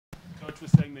Coach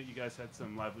was saying that you guys had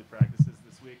some lively practices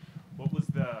this week. What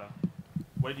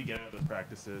did you get out of those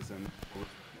practices, and what was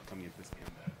coming into this game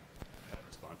that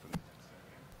respond from the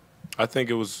I think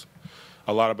it was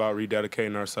a lot about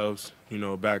rededicating ourselves,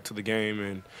 back to the game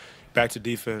and back to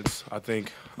defense. I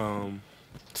think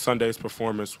Sunday's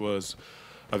performance was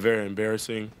a very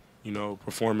embarrassing,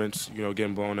 performance,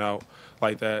 getting blown out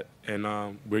like that. And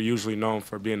we're usually known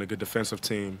for being a good defensive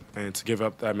team, and to give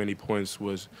up that many points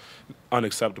was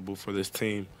unacceptable for this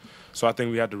team. So I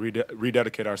think we had to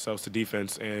rededicate ourselves to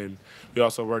defense, and we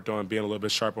also worked on being a little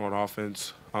bit sharper on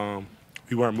offense.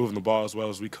 We weren't moving the ball as well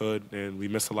as we could, and we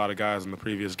missed a lot of guys in the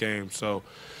previous game. So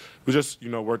we just,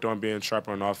 worked on being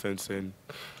sharper on offense and,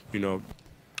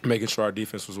 making sure our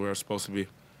defense was where it's supposed to be.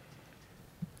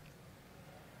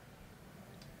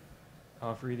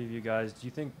 For either of you guys, do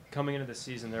you think coming into the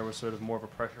season there was sort of more of a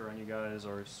pressure on you guys,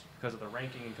 or because of the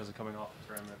ranking and because of coming off the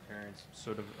tournament appearance,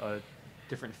 sort of a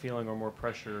different feeling or more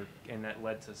pressure, and that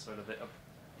led to sort of the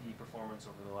performance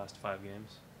over the last 5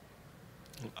 games?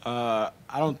 I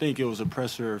don't think it was a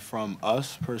pressure from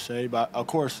us per se, but of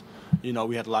course,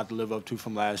 we had a lot to live up to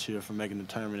from last year, from making the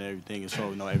tournament and everything, and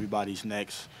so everybody's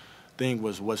next thing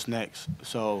was what's next.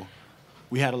 So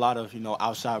we had a lot of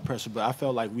outside pressure, but I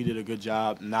felt like we did a good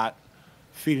job not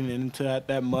feeding into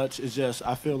that much. It's just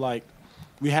I feel like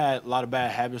we had a lot of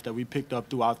bad habits that we picked up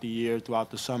throughout the year,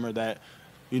 throughout the summer, that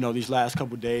these last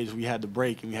couple of days we had to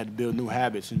break and we had to build new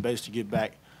habits and basically get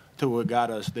back to what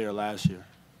got us there last year.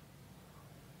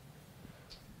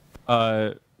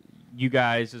 You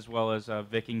guys, as well as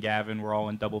Vic and Gavin, were all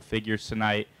in double figures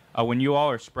tonight. When you all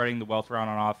are spreading the wealth around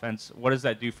on offense, what does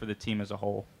that do for the team as a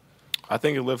whole? I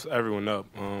think it lifts everyone up.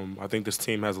 I think this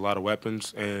team has a lot of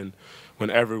weapons, and when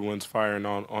everyone's firing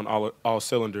on all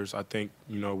cylinders, I think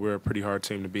we're a pretty hard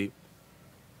team to beat.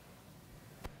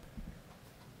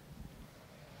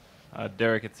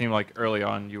 Derek, it seemed like early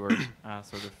on you were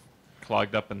sort of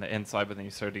clogged up in the inside, but then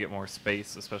you started to get more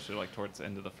space, especially like towards the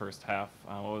end of the first half.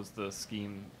 What was the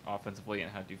scheme offensively, and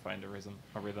how did you find a rhythm?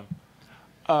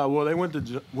 Well, they went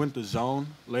to zone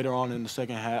later on in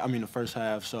the the first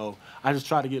half. So I just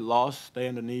try to get lost, stay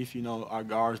underneath. Our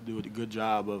guards do a good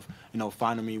job of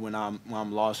finding me when I'm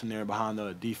lost in there behind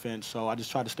the defense. So I just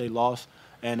try to stay lost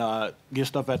and get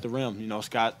stuff at the rim.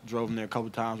 Scott drove in there a couple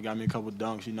times, got me a couple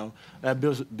dunks. That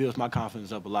builds my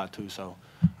confidence up a lot too. So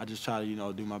I just try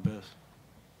to do my best.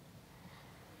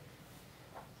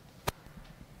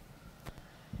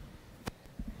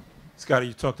 Scottie,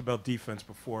 you talked about defense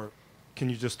before. Can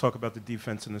you just talk about the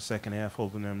defense in the second half,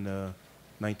 holding them to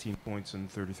 19 points and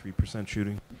 33%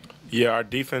 shooting? Yeah, our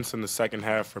defense in the second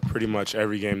half for pretty much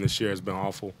every game this year has been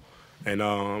awful.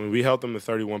 And we held them to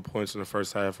 31 points in the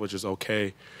first half, which is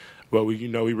okay. But we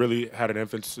really had an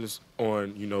emphasis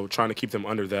on, trying to keep them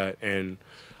under that. And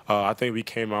I think we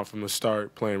came out from the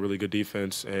start playing really good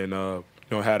defense and,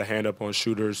 had a hand up on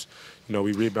shooters.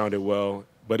 We rebounded well.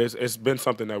 But it's been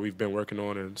something that we've been working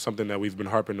on and something that we've been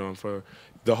harping on for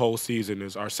the whole season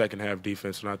is our second half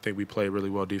defense, and I think we played really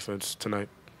well defense tonight.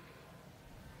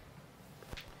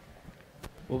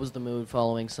 What was the mood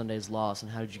following Sunday's loss,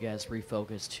 and how did you guys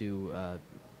refocus to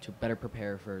better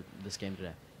prepare for this game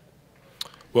today?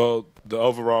 Well, the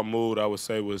overall mood, I would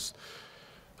say, was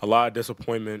a lot of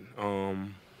disappointment,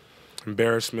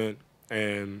 embarrassment,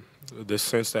 and the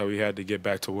sense that we had to get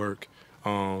back to work.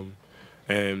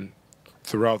 And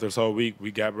throughout this whole week, we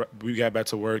got back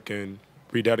to work and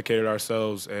rededicated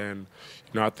ourselves. And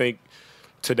I think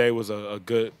today was a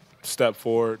good step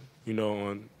forward.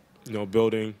 On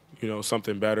building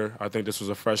something better. I think this was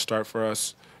a fresh start for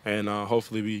us, and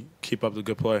hopefully we keep up the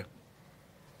good play.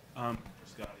 Scottie,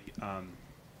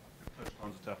 Coach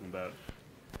Holmes was talking about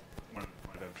one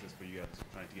of the emphasis for you guys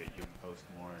trying to get you in the post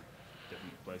more in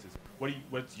different places.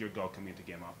 What's your goal coming into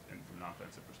game from an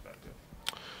offensive perspective?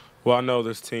 Well, I know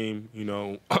this team,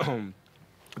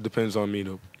 depends on me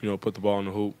to, put the ball in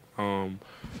the hoop.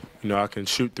 I can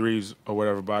shoot threes or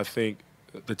whatever, but I think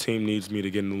the team needs me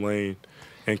to get in the lane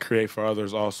and create for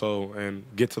others also and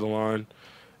get to the line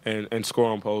and score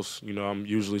on posts. I'm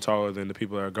usually taller than the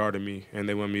people that are guarding me, and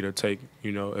they want me to take,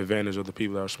 advantage of the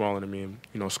people that are smaller than me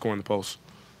and, score in the post.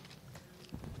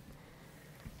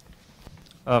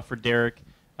 For Derek,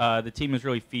 the team has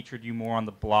really featured you more on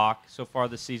the block so far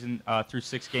this season through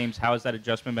 6 games. How has that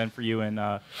adjustment been for you, and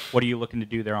what are you looking to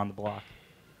do there on the block?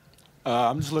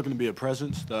 I'm just looking to be a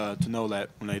presence, to know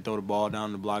that when they throw the ball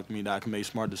down the block to me, that I can make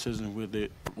smart decisions with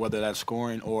it, whether that's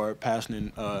scoring or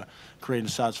passing and creating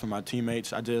shots for my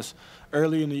teammates. I just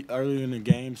early in the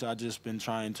games, I just been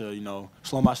trying to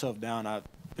slow myself down. I've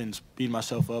been speeding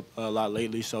myself up a lot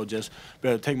lately, so just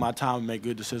better take my time and make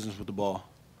good decisions with the ball.